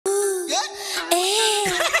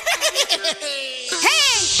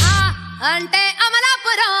అంటే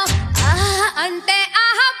అమలాపురం, అంటే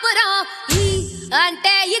ఆహాపురం, ఈ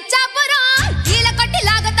అంటే ఇచ్చాపురం, ఈల కొట్టి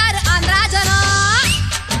లాగుతారు ఆంధ్ర జనం.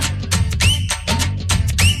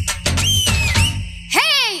 హే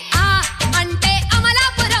ఆ అంటే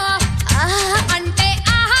అమలాపురం, అంటే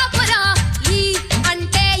ఆహాపురం, ఈ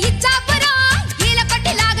అంటే ఇచ్చాపురం, ఈల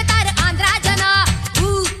కొట్టి లాగుతారు ఆంధ్ర జనం.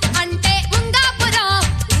 ఊ అంటే ఉంగాపురం,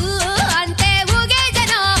 ఊ అంటే ఊగే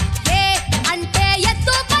జనం, ఏ అంటే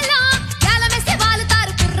ఎత్తు పొలం, యాలమేసి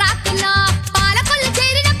వాలుతారు కుర్రాకుల్లా. పాలకొల్లు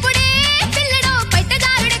చేరినప్పుడే పిల్లడు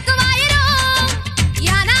బయటదారుడెక్కువాయరు.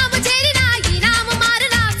 యానాము చేరినా ఈనాము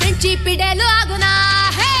మారునా ఫ్రెండ్షిప్ పిడేలు ఆగునా.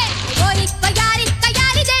 హే ఓరి కయారి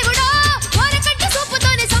కయాలి దేవుడో, ఓరకట్టి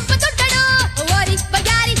సూపుతోనే సంపుతుంటాడు. ఓరి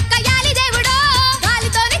కయారి కయాలి దేవుడో,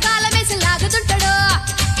 గాలితోనే కాలమేసి లాగుతుంటాడు.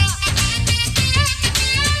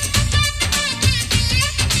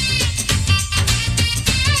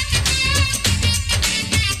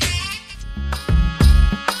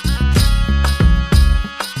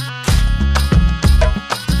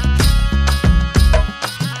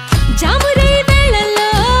 జామురై వేళల్లో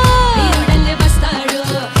వీరుడల్లే వస్తాడు,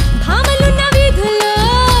 భామలున్న వీధుల్లో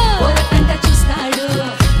ఓరకంట చూస్తాడు.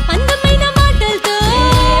 అందమైన మాటలతో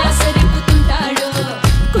ఆసరింపుతుంటాడు,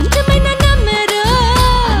 కొంచెమైన నమ్మరు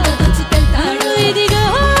దోచుకెళ్తాడు. ఇదిగో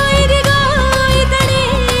ఇదిగో ఇతడే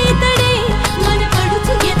ఇతడే మన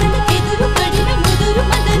పడుచు ఎదనకెదురు పడిన ముదురు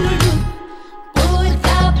మదనుడు.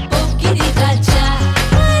 పోల్కా పోకిరి రాజా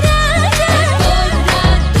రాజా, పోల్కా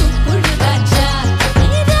తుక్కుడు రాజా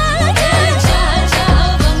రాజా,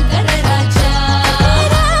 వంకర రాజా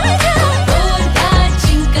రాజా, పోల్కా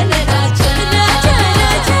చింకన రాజా రాజా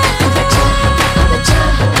రాజా. అబచా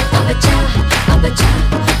అబచా అబచా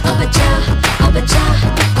అబచా అబచా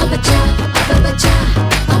అబచా అబచా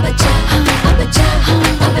అబచా అబచా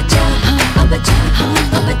అబచా అబచా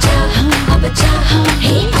అబచా అబచా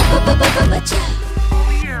హే అబచా.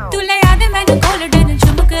 तुले याद मैंने गोल्डन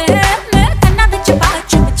झुमके, मैं कन्ना बिच पावा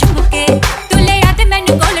चुम चुमके. तुले याद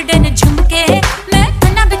मैंने गोल्डन झुमके, मैं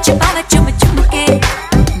कन्ना बिच पावा चुम चुमके.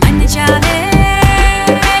 मन जावे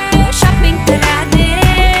शॉपिंग करा दे,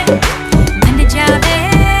 मन जावे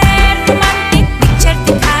रोमांटिक पिक्चर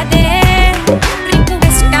दिखा दे.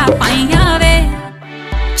 रिक्वेस्ट पाइया वे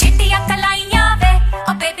चिट्टिया कलाइया वे,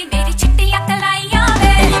 ओ बेबी मेरी चिट्टिया कलाइया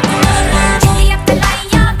वे. चिट्टिया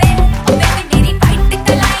कलाइया वे, ओ बेबी मेरी वाइट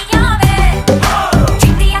कलाइया वे.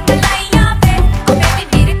 चिट्टिया कलाइया वे, ओ बेबी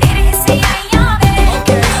मेरे तेरे हिस्से आइया वे.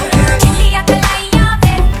 चिट्टिया कलाइया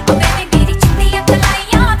वे, ओ बेबी मेरी चिट्टिया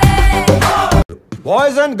कलाइया वे.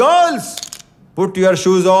 Boys and girls, put your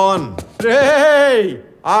shoes on. Hey!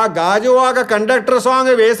 ఆ గాజువాక కండక్టర్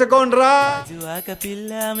సాంగ్ వేసుకోండ్రా. గాజువాక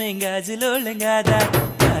పిల్ల మెంగాజులోళ్ళం గాదా,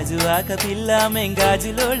 గాజువాక పిల్ల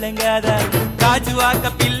మెంగాజులోళ్ళం గాదా, గాజువాక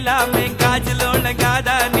పిల్ల మెంగాజులోళ్ళం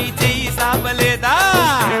గాదా. నీ చెయ్యి సాపలేదా,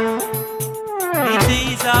 నీ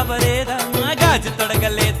చెయ్యి సాపలేదా, గాజు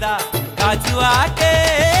తొడగలేదా. గాజువాకే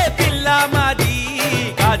పిల్ల మాది,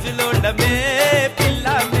 గాజులోళ్ళమే పిల్ల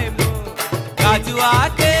మేము.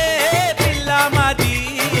 గాజువాకే పిల్ల మాది,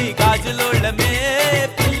 గాజులోళ్ళమే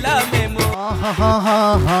పిల్ల మేము.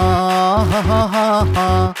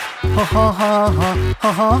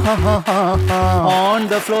 On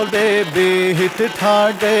the floor baby, hit it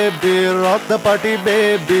hard baby, rock the party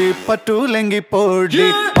baby, patu lengi podi.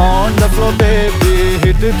 On the floor baby,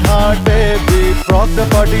 hit it hard baby, rock the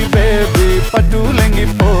party baby, patu lengi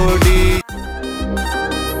podi.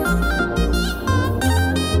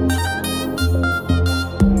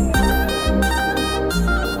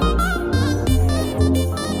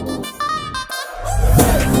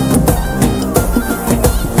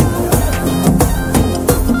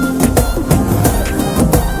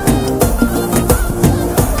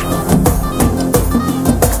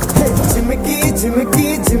 झिमकी झिमकी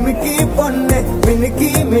झिमकी பொண்ணு மினுக்கி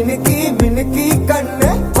மினுக்கி மினுக்கி கண்ணு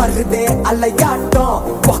பருதே அலையாட்டம்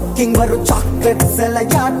வாக்கிங் வரும் chocolate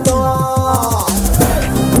செலையாட்டம்.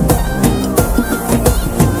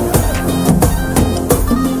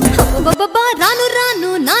 అబ్బబ్బబ్బా రాను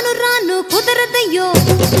రాను నాను రాను కుదరదయ్యో,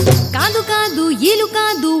 కాదు కాదు ఈలు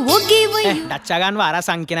కాదు ఒగ్గివయ్యో. డచ్చగాన్ వారా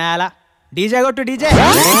సంకినాయాల డీజే కొట్టు డీజే.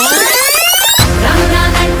 రాను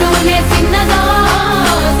రానంటూనే చిన్నదో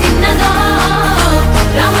చిన్నదో,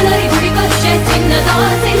 రాములరి గుడికొచ్చే చిన్నదో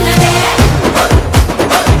చిన్నదే.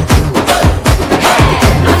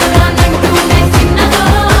 రాను రానంటూనే చిన్నదో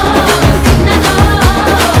చిన్నదో,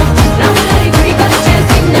 రాములరి గుడికొచ్చే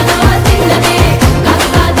చిన్నదో చిన్నదే. కాదు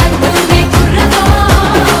కాదంటూనే కుర్రదో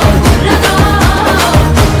కుర్రదో,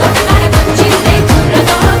 తోటకాడకొచ్చిందే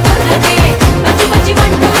కుర్రదో కుర్రదే. పచ్చి పచ్చి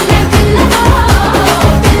పంటూనే పిల్లదో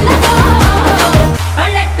పిల్లదో,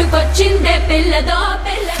 పల్లెట్టుకొచ్చిందే పిల్లదో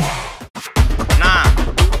పిల్లదే.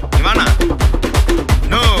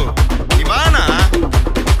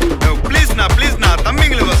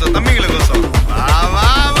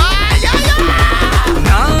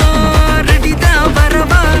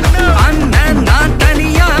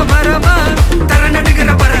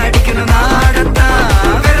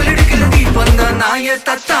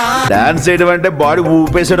 డాన్స్ చేయడం అంటే బాడీ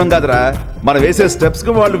ఊపేసేయడం కాదురా, మనం వేసే స్టెప్స్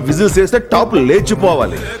కి వాళ్ళు విజిల్స్ వేస్తే top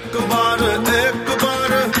లేచిపోవాలి.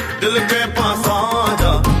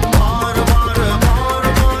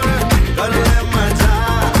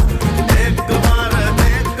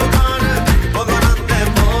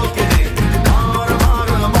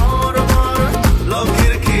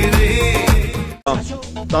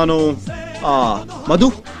 Tanu, Madhu,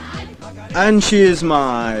 and she is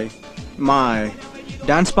my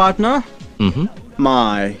dance partner,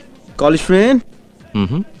 my college friend,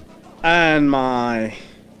 and my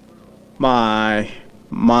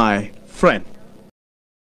friend.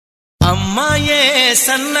 అమ్మాయే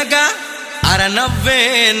సన్నగా అరనవ్వే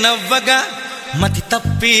నవ్వగా మతి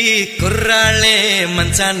తప్పి కుర్రాళ్ళే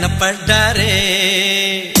మంచాన పడ్డారే.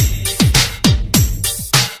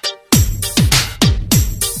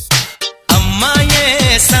 అమ్మాయే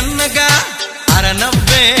సన్నగా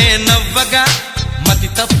అరనవ్వే నవ్వగా మతి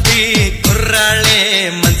తప్పి కుర్రాళ్ళే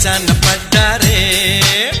మంచాన పడ్డారే.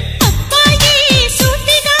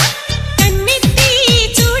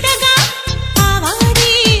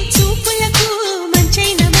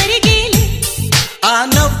 ఆ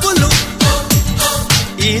నవ్వులు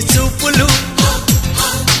ఈ చూపులు,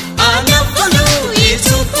 ఆ నవ్వులు ఈ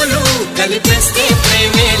చూపులు కలిపేస్తే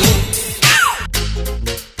ప్రేమేలు.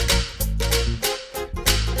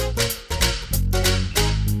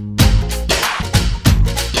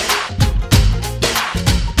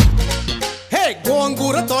 హే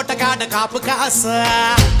గోంగూర తోటకాడ కాపు కాస,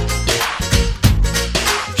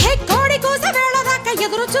 హే కోడి కూస వేళ దాకా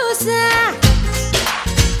ఎదురు చూసా,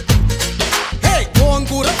 హే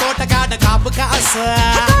గోంగూర తోటకాడ కాపు కాస,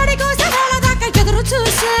 కోడి కూస వేళ దాకా ఎదురు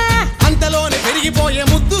చూసా, అంతలోనే పెరిగిపోయే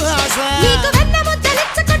ముద్దు ఆశ, నీకు వెన్న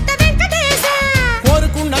ముద్దలిచ్చుకుంట వెంకటేశ,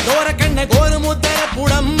 కోరుకున్న దూరకన్న గోరు ముద్దర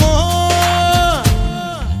పుడమ్మో.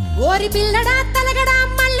 ఓరి పిల్లడా తలగడా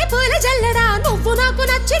మల్లె పూల జల్లడా నువ్వు నాకు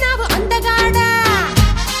నచ్చినావు అందగాడా.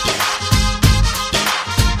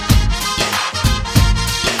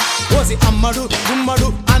 కోసి అమ్మడు గుమ్మడు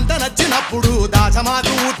అంత నచ్చినప్పుడు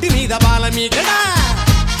దాచమాకు ఉట్టి మీద బాల మీకడా.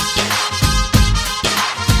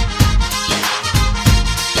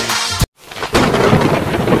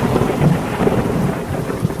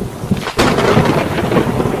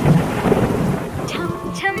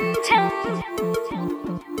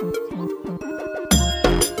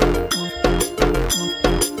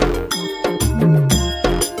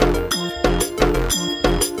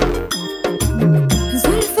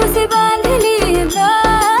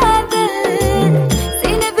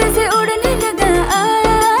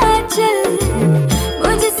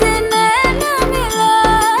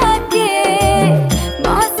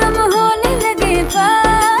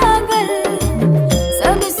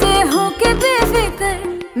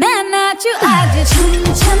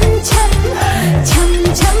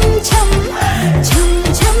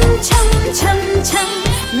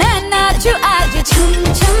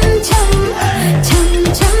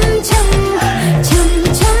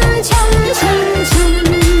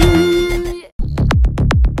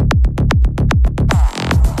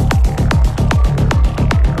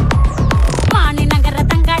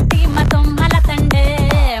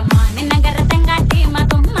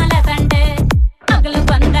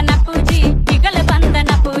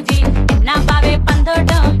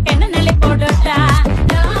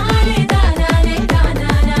 Da da da da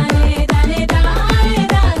da da da da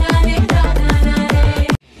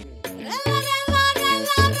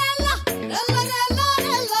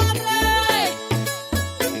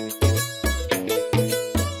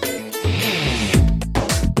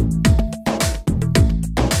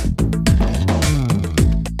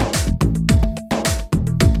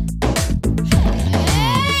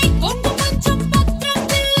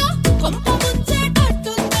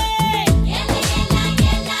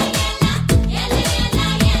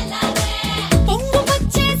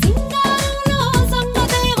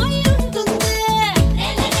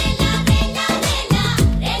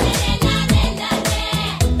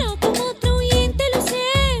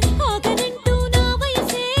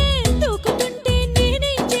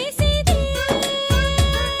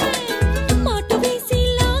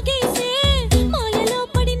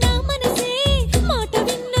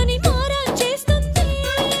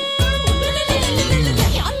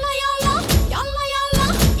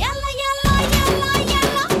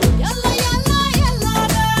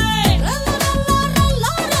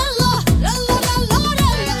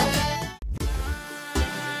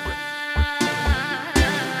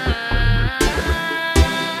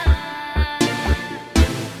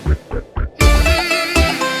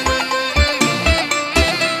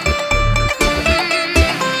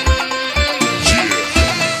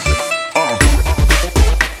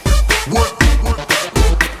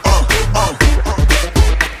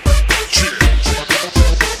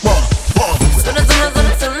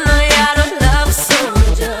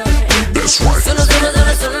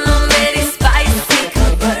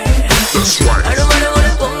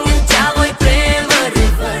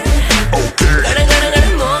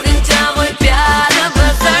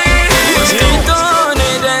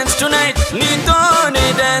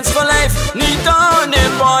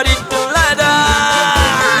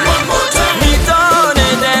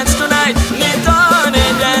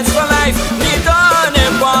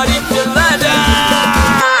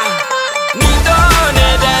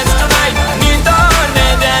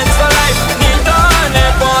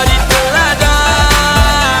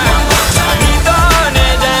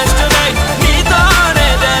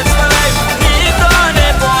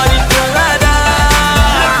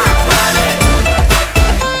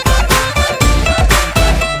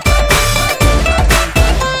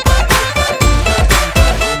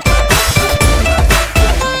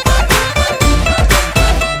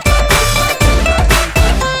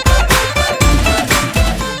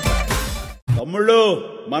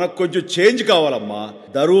మనకు కొంచెం చేంజ్ కావాలమ్మా.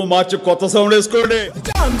 దరువు మార్చి కొత్త సౌండ్ వేసుకోండి.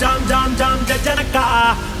 Jam jam jam jam Janaka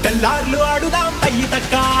తెల్లార్లు ఆడుదాం పయ్యి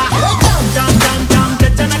తక్క. Jam jam jam jam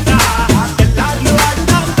Janaka తెల్లార్లు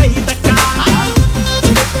ఆడుదాం పయ్యి తక్క.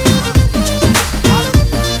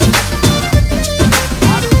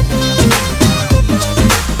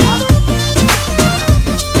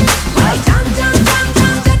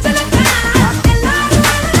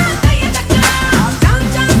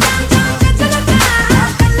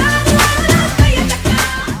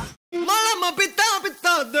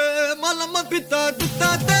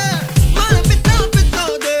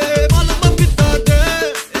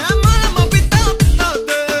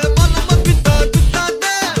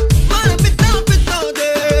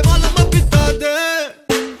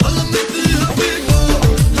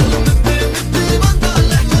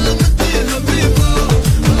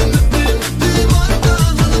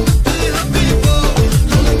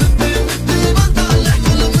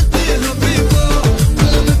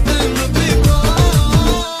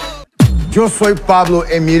 Yo soy Pablo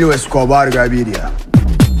Emilio Escobar Gaviria.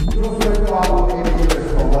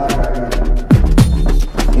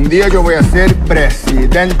 Un día yo voy a ser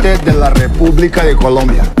presidente de la República de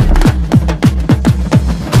Colombia.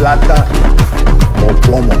 Plata o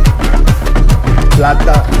plomo.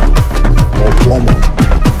 Plata o plomo.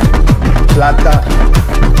 Plata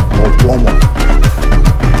o plomo.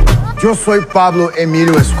 Yo soy Pablo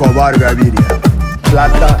Emilio Escobar Gaviria.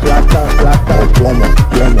 Plata, plata, plata o plomo,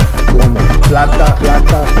 plomo, plomo. Plata,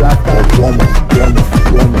 plata, plata o plomo, plomo,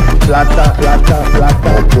 plomo. Plata, plata, plata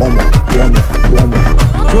o plomo, plomo, plomo.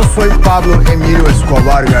 Yo soy Pablo Emilio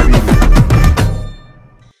Escobar Gaviria.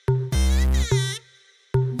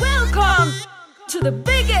 Welcome to the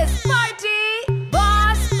biggest party,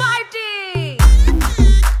 Boss Party.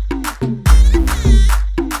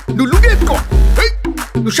 నువ్వు లుగేసుకో,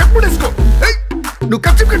 నువ్వు shirt ముడేసుకో, నువ్వు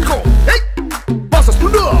కచ్చి కట్టుకో,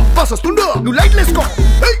 వస్తుండు నువ్వు లైట్లు వేసుకో,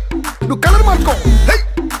 నువ్వు కలర్ మార్చుకో,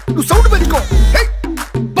 నువ్వు సౌండ్ పెంచుకో,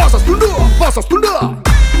 బాస్ వస్తుండు.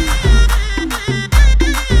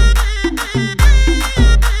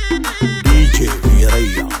 DJ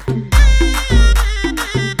Veeraiah.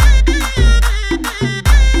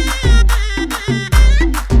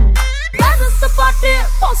 Where is the party?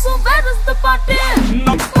 Bosso, where is the party?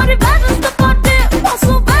 Sorry, where is the party?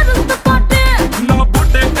 Bosso, where is the party? నా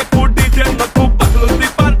పొట్టేకే కోటి జనకు పగలుంది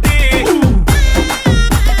party.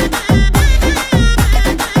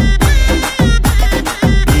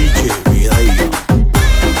 DJ Veeraiah.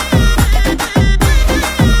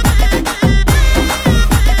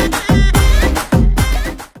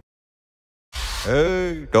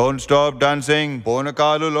 Hey, don't stop dancing.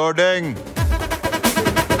 Ponakalu loading.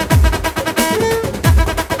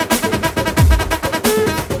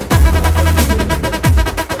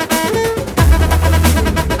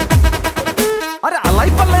 అరే అలై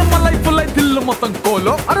పల్లై దిల్లు మొత్తం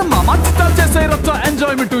కోలో. అరే మామా చిట్టా చేసే రచ్చా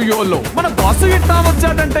ఎంజాయ్మెంట్ యోలో. మన బాసు ఇట్టా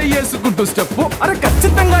వచ్చాడంటే వేసుకుంటూ స్టెప్. అరే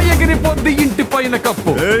ఖచ్చితంగా ఎగిరిపోద్ది ఇంటి పైన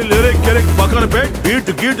కప్పు. పక్కన పెట్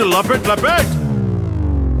గీట్ గీట్ లపెట్ లపెట్.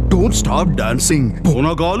 Don't stop dancing.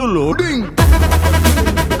 పూనగాలు loading.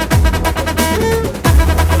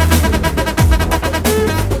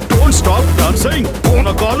 Don't stop dancing.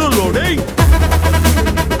 పూనగాలు loading.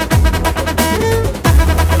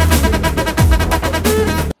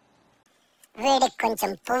 వీడికి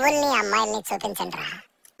కొంచెం పువ్వుల్ని అమ్మాయిల్ని చూపించండి రా,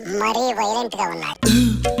 మరీ వైలెంట్ గా ఉన్నారు.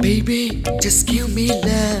 Baby, just give me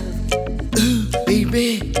love. Baby,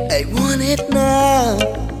 I want it now.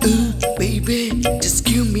 Baby, just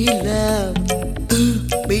give me love.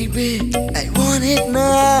 Baby, I want it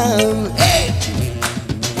now. Hey!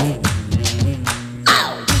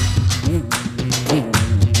 Ow!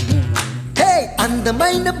 Hey,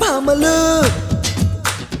 అందమైన భామలు,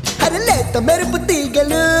 అరే లేత మెరుపు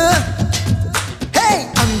తీగలు.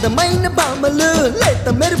 అందమైన భామలు, లేత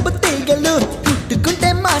మెరుపు తీగలు, పుట్టుకుంటే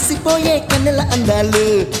మాసిపోయే కన్నెల అందాలు.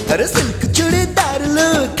 అరే సిల్క్ చుడిదారులు,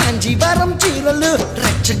 కాంజీవరం చీరలు,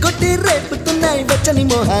 రెచ్చగొట్టి రేపుతున్నాయి వెచ్చని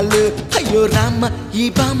మోహాలు. అయ్యో రామ ఈ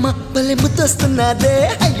బామ్మ భలే ముద్దొస్తున్నదే.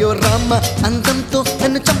 అయ్యో రామ అందంతో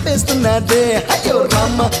నన్ను చంపేస్తున్నదే. అయ్యో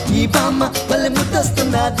రామ ఈ బామ్మ భలే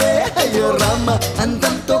ముద్దొస్తున్నదే. అయ్యో రామ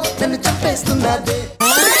అందంతో నన్ను చంపేస్తున్నదే.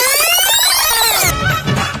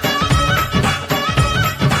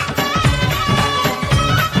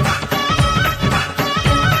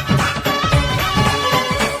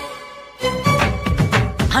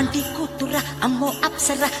 ఆంటీ కూతుర అమ్మో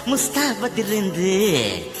అప్సర ముస్తాబదిరింది.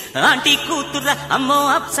 ఆంటీ కూతుర అమ్మో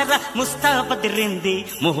అప్సర ముస్తాబదిరింది.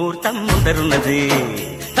 ముహూర్తం ముందరున్నది,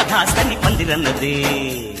 తథాస్తని పందిరన్నది.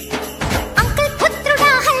 అంకుల్ పుత్రుడా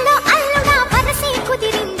హల్లో అల్లుడా వరసే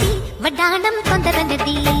కుదిరింది. వడ్డాణం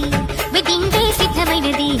తొందరన్నది వెడ్డింగ్ డే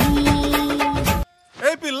సిద్ధమైనది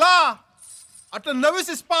ఏ పిల్ల అట్లా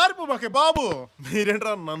నవ్వేసి పారిపోమాకే బాబు.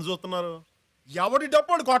 మీరేంట్రా నన్ను చూస్తున్నారు? ఎవడి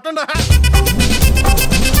డప్పుడు కొట్టండా.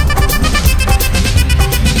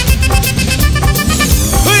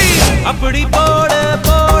 அப்படி போடு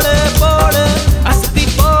போடு போடு அஸ்தி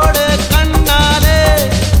போடு கண்ணாலே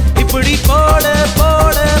இப்படி போடு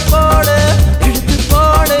போடு போடு இழுத்து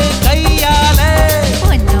போடு கையாலே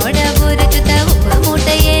உன்னோட ஒரு சுத்த உப்பு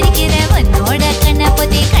மூட்டை ஏறிக்கிற உன்னோட கண்ண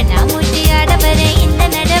பொதி கண்ணா மூட்டி ஆடவர இந்த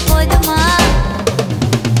நட போதுமா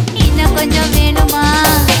இன்னும் கொஞ்சம் வேணுமா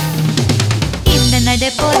இந்த நட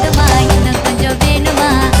போதுமா இன்னும் கொஞ்சம்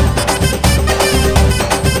வேணுமா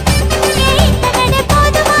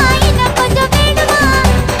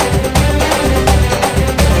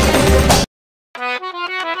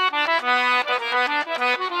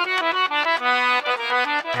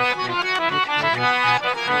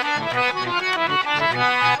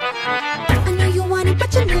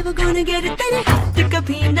gonna get it तेरे हाथ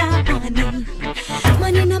कभी ना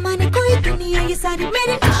माने ना माने कोई दुनिया ये सारी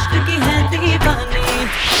मेरे इश्क की है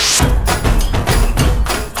दीवानी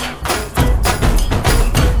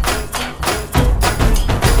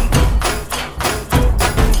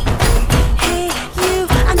Hey you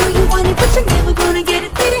I know you want it but you're never gonna get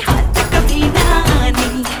it तेरे हाथ कभी ना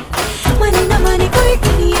माने ना माने कोई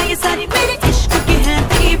दुनिया ये सारी मेरे इश्क की है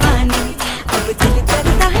दीवानी अब दिल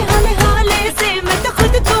करता है हौले हौले से मैं तो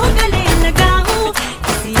खुद को गले लगाऊं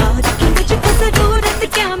किसी और की मुझको जरूरत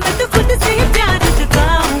क्या मैं तो खुद से प्यार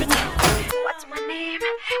जताऊं What's my name?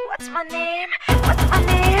 What's my name? What's my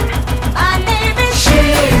name? My name is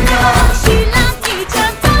Sheila Sheila की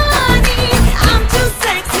जवानी I'm too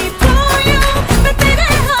sexy for you मैं तेरे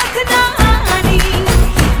हाथ ना आनी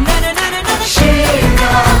ना ना ना ना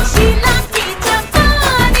Sheila Sheila की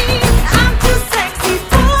जवानी I'm too sexy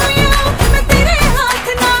for you मैं तेरे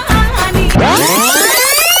हाथ ना आनी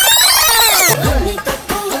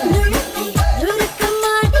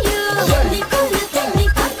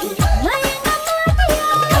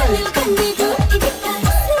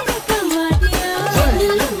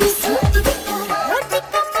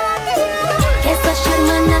कैसा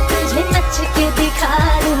शर्माना तुझे नच के दिखा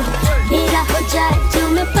दूं मेरा हो जाए जो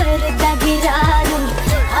मैं पर्दा गिरा दूं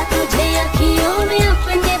हाँ तुझे अखियों में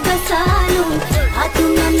अपने बसा लूं हाँ तू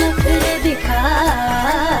ना नखरे दिखा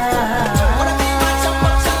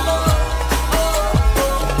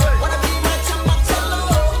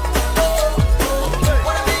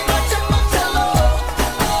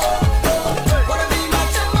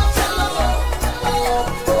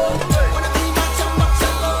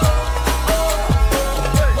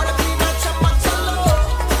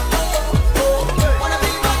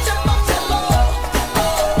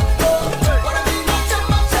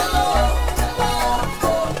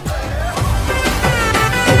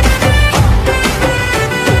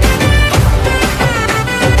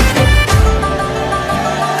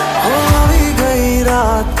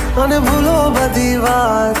અને ભૂલો બધી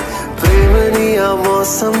વાત પ્રેમની આ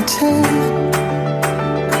મૌસમ છે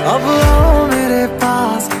अब आओ मेरे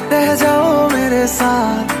पास रह जाओ मेरे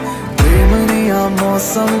साथ प्रेमनी आ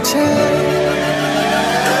मौसम छे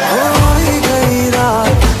होई गई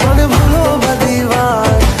रात અને ભૂલો બધી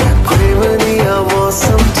વાત પ્રેમની આ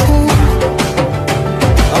मौसम छे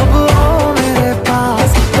अब आओ मेरे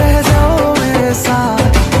पास रह जाओ मेरे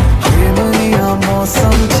साथ प्रेमनी आ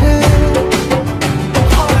मौसम छे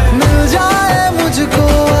मिल जाए मुझको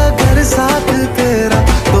अगर साथ तेरा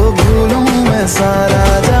तो भूलूं मैं सारा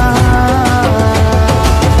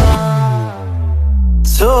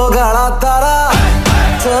गाड़ा तारा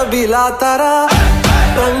छबीला तारा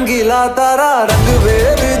रंगीला तारा रंग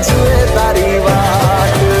भेद जुए तारी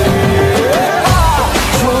बात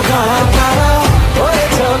गाड़ा तारा ओए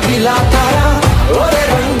छबीला तारा ओरे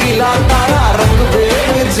रंगीला तारा रंग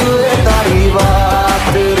भेद जुए तारी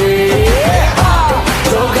बात रे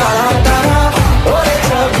गाड़ा तारा ओरे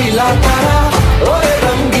छबीला तारा ओरे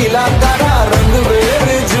रंगीला तारा रंग भेद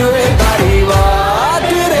जुए तारी बात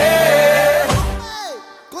रे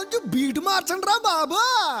बीट మార్చండ్రా బాబా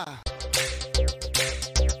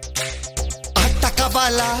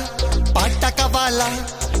అట్టకవాలా పాటకవాలా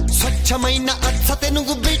స్వచ్ఛమైన అచ్చతే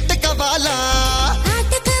నువ్వు బిట్ కవాలా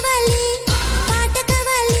ఆటకవాలి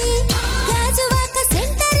పాటకవాలి గాజువాక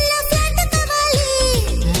సెంటర్లో ఫ్లాట్ కవాలి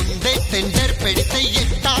ముందే టెండర్ పెడితే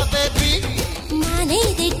ఎట్టా బేబీ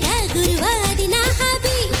మానేదిట గురువాది నా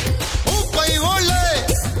హాబీ ఊపై ఓలే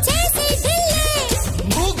చేసి దిల్లే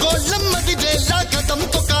భూగోళం అది వేలా కదం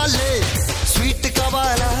తొకాలే స్వీట్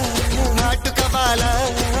కవాలా నాటు కవాలా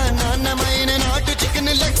నాన్నమైన నాటు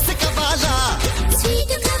చికెన్ లెగ్స్ కవాలా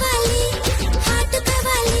స్వీట్ కవాలి హాట్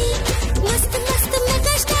కవాలి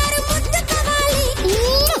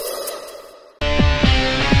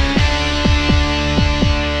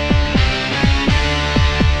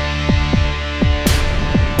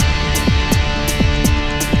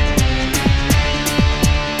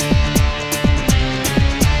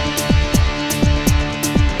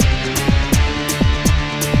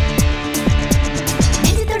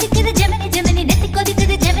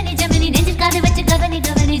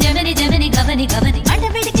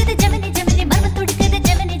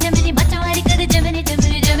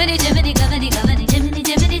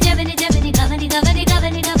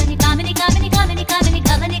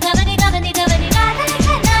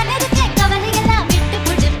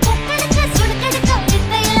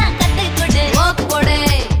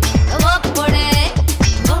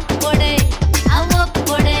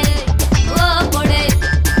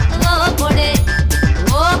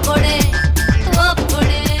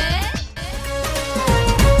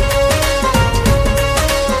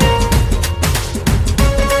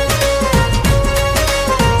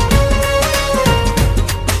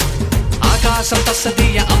మాసం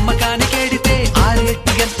తస్సదీయ అమ్మకాని కేడితే ఆ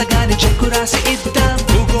రేటు ఎంతగాని చెక్కు రాసి ఇద్దాం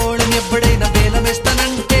భూగోళం ఎప్పుడైనా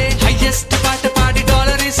వేలమేస్తానంటే హైయెస్ట్ పాట పాడి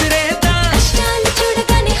డాలర్ ఇసిరేద్దాం కష్టాలు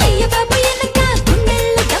చూడగానే అయ్య బాబు ఎనక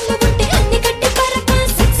గుండెల్లో దమ్ము ఉంటే అన్ని కట్టి పరప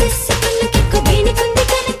సక్సెస్ కళ్ళకెక్కు వేణికుంది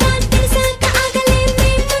కనుక తెలిసాక ఆగలేం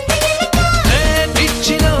మేం ముందు ఎనక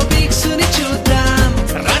పిచ్చిలో బిక్సుని చూద్దాం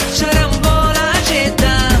రచ్చరం బోలా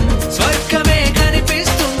చేద్దాం స్వర్గమే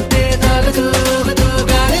కనిపిస్తుంటే తలుతూ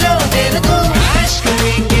గాలిలో తేలుతూ ash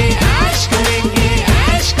కరేంగే ash కరేంగే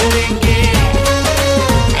ash కరేంగే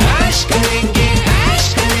ash కరేంగే ash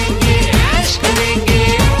కరేంగే ash కరేంగే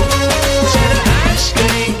చలో ash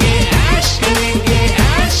కరేంగే ash కరేంగే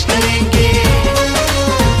ash కరేంగే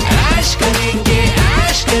ash కరేంగే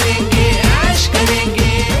ash కరేంగే ash కరేంగే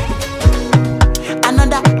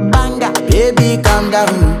Another banger. Baby, calm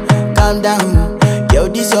down, calm down. Yo,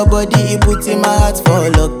 this your body, it puts in my heart for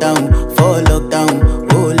lockdown,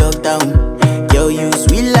 oh lockdown. Yo, you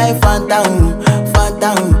sweet life, phantom,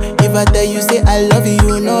 phantom. If I tell you say I love you,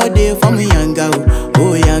 you know they for me young girl,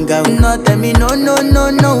 oh young girl. No tell me no, no, no,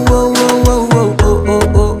 no, oh, oh, oh, oh, oh,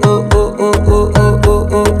 oh, oh, oh, oh, oh, oh,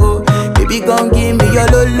 oh, oh, oh. Baby, gon' give me your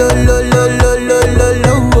lo, lo, lo, lo, lo, lo, lo,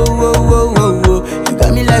 lo, oh, oh, oh, oh, oh. You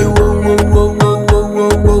got me like whoa, whoa, whoa, whoa, whoa,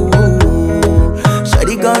 whoa, whoa, whoa.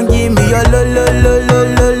 Shawty gon' give me your lo, lo, lo, lo,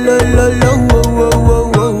 lo, lo, lo, lo, whoa, whoa, whoa,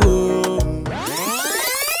 whoa, whoa.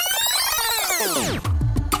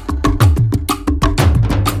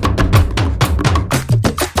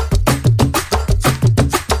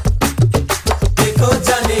 देखो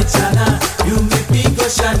जाने जाना you make me go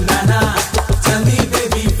shanana tell me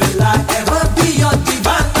baby will I ever be your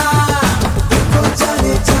divana देखो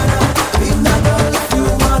जाने जाना be my girl if you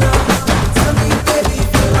wanna tell me baby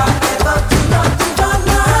will I ever be your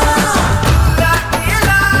divana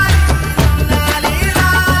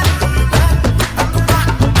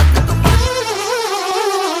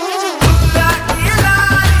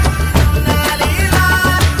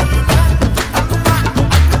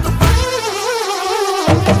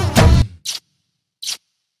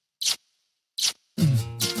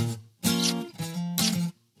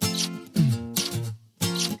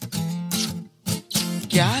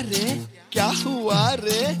क्या रे क्या हुआ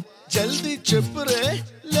रे जल्दी चुप रे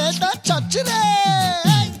लेता चच रे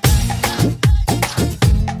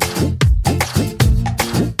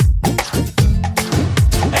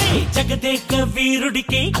జగదేక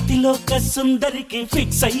వీరుడికి అతిలోక సుందరికి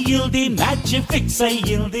ఫిక్స్ అయ్యింది మ్యాచ్ ఫిక్స్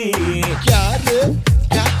అయ్యింది क्या रे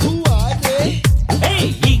क्या हुआ रे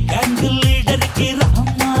ఈ గ్యాంగ్ లీడర్ కి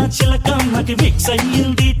రామ చిలకమ్మకి మిక్స్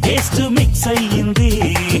అయ్యింది టేస్ట్ మిక్స్ అయ్యింది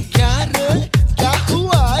क्या रे क्या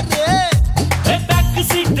हुआ रे బ్యాక్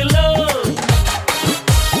సీట్ లో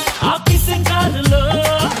ఆ కిసింగ్ కారులో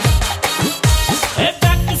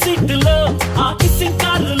బ్యాక్ సీట్ లో ఆ కిసింగ్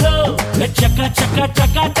కారులో చక చక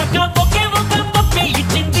చక చక ఒకే ఒక పప్పి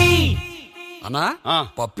ఇచ్చింది అన్నా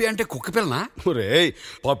పప్పి అంటే కుక్క పిల్లనా ఒరేయ్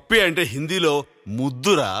పప్పి అంటే హిందీలో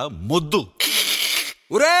ముద్దురా ముద్దు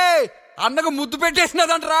ఒరే అన్నకు ముద్దు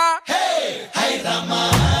పెట్టేసినదంటరా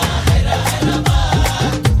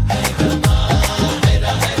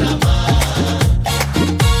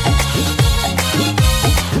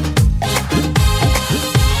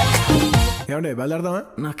ఏమండి బయలుదేరదామా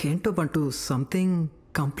నాకేంటో బంటూ సంథింగ్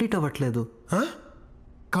కంప్లీట్ అవ్వట్లేదు.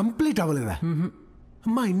 కంప్లీట్ అవ్వలేదా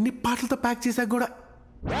అమ్మా ఇన్ని పాటలతో ప్యాక్ చేశాక కూడా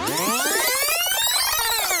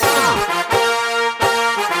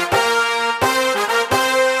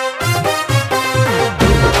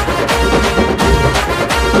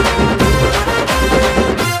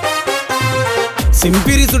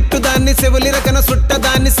సింపిరి చుట్టుదాన్ని సెవులి రకన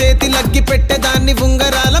సుట్టదాన్ని సేతి లగ్గి పెట్టేదాన్ని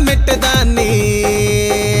ఉంగరాల మెట్టేదాన్ని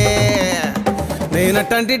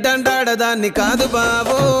నేనటంటి డండాడదాన్ని కాదు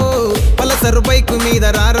బాబో పలసరు బైకు మీద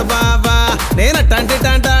రారు బాబా నేనటంటి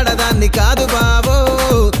డండాడదాన్ని కాదు బాబో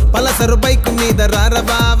పలసరు బైకు మీద రార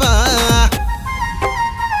బాబా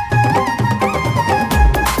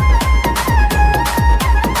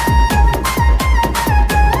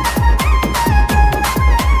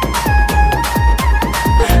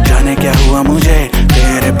जाने क्या हुआ मुझे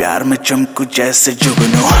तेरे प्यार में चमकू जैसे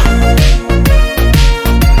जुगनू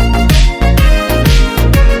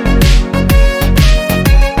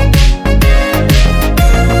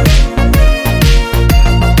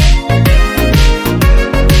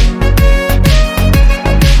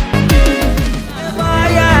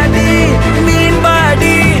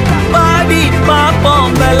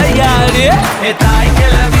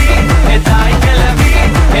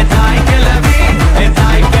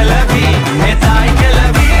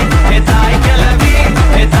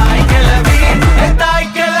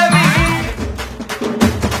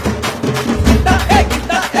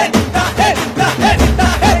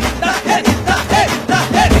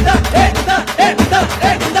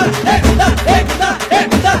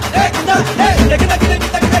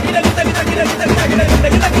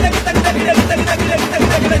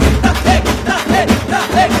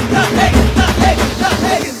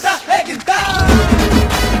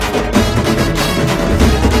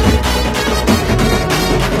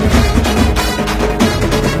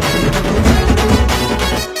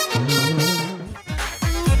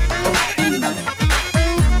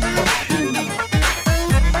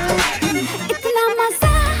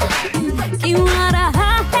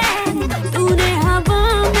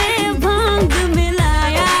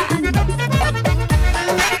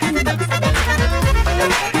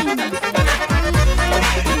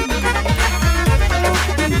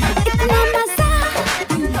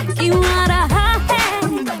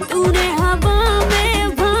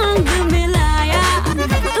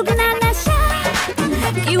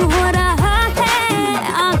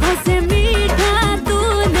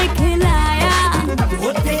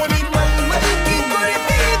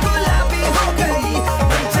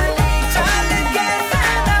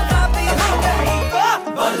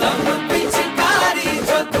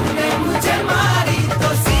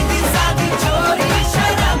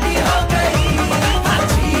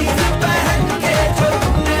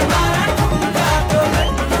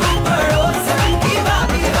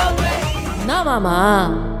மாமா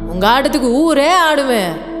உங்க ஆட்டத்துக்கு ஊரே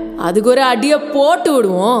ஆடுவேன். அதுக்கு ஒரு அடிய போட்டு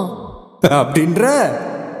விடுவோம் அப்படின்ற.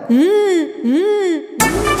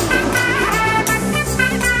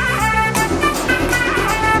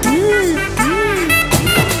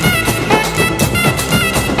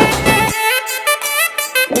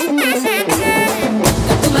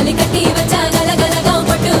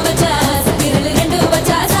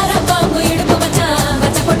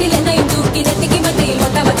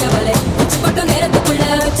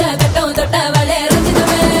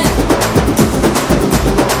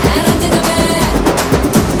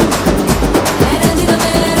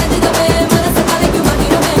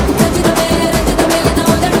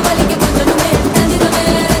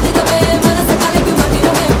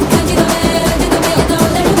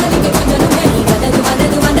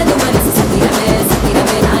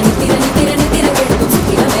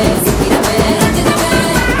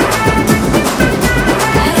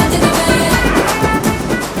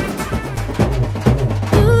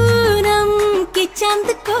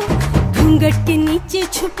 के नीचे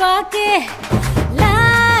छुपा के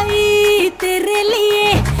लाई तेरे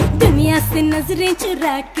लिए दुनिया से नजरें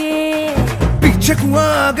चुरा के। पीछे कुआं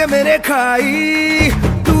आगे मेरे खाई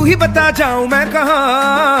तू ही बता जाऊं मैं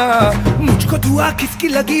कहाँ, मुझको दुआ किसकी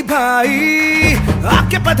लगी भाई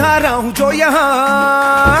आके पधारा हूँ जो यहाँ।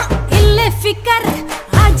 इल्ले फिकर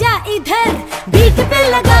आजा इधर बीट पे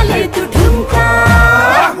लगा ले तू ठुमका।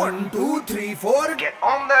 1 2 3 4 get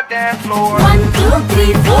on the dance floor। 1 2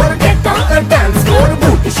 3 4 get on the dance floor।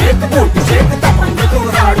 booty shake tap on the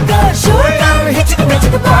hardcore shoulder hit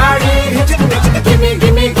the body hit the give me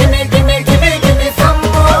give me give me give me give me give me some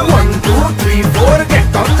more। 1 2 3 4 get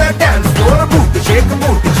on the dance floor। booty shake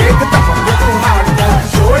tap on the hardcore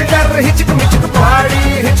shoulder hit the body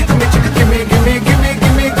hit the give me give me give me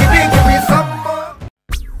give me give me give me some more।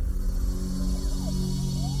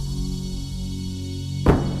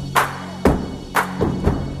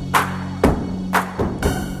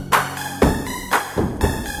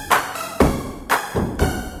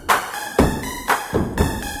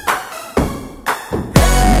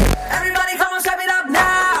 Everybody come on, step it up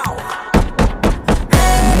now.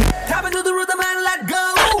 Tap into the rhythm and let go.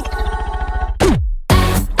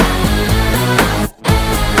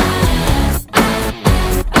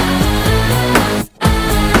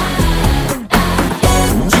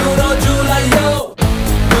 Juno Julayo,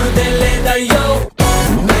 Gudele Dayo,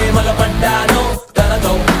 Nemala Pandano,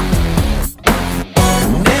 Tanago.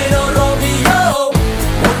 Nero Romeo,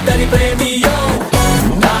 Uttari Premio,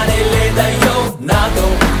 Nanele Dayo, Nato.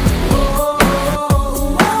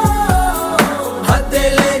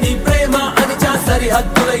 హద్దేలేని ప్రేమ అని చాసరి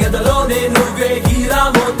హద్దుల ఎదలోనే నువ్వే Heera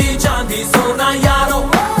Moti చాంది Sona arrow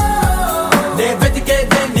నే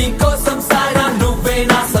వెతికేదే నీ కోసం సారా నువ్వే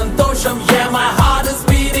నా సంతోషం yeah my heart is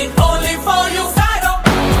beating only for you Saido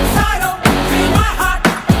Saido feel my heart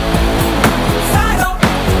Saido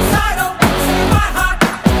Saido feel my heart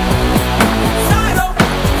Saido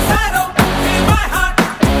Saido feel my heart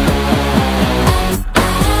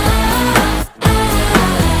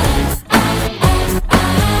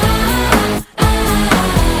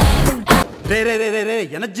ray ray ray ray ray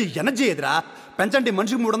energy energy ఎదురా పెంచండి,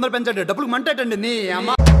 మనిషికి 300 పెంచండి, డబ్బులు మంటేటండి నీ అమ్మ.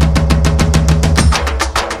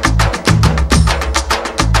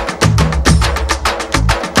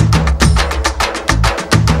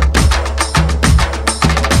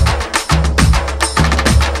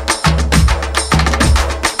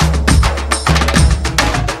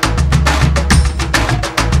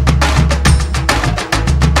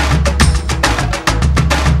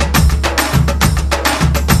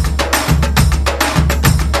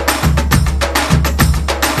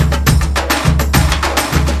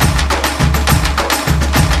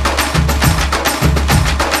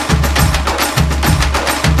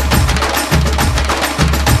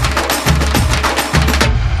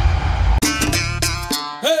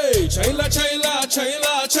 చైలా చైలా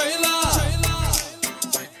చైలా చైలా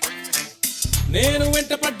నేను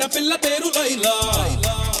వెంట పడ్డ పిల్ల పేరు లైలా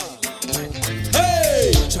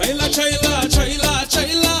చైలా చైలా చైలా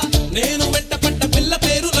చైలా నేను వెంట పడ్డ పిల్ల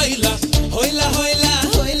పేరు లైలా హోయిలా హోయిలా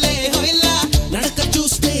హోయిలే హోయిలా నడక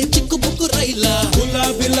చూస్తే చిక్కు బుక్కు రైలా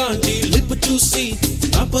గులాబీ లాంటి లిప్ చూసి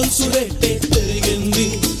నా పల్సు రేటే పెరిగింది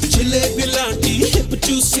జిలేబీ లాంటి హిప్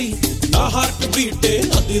చూసి నా హార్ట్ బీటే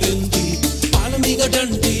అదిరింది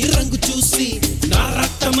పాలమీగడంటి రంగు చూసి నా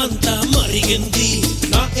రక్తమంతా మరిగింది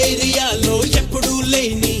నా ఏరియాలో ఎప్పుడూ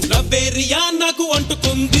లేని నా వేరియా నాకు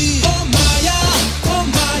అంటుకుంది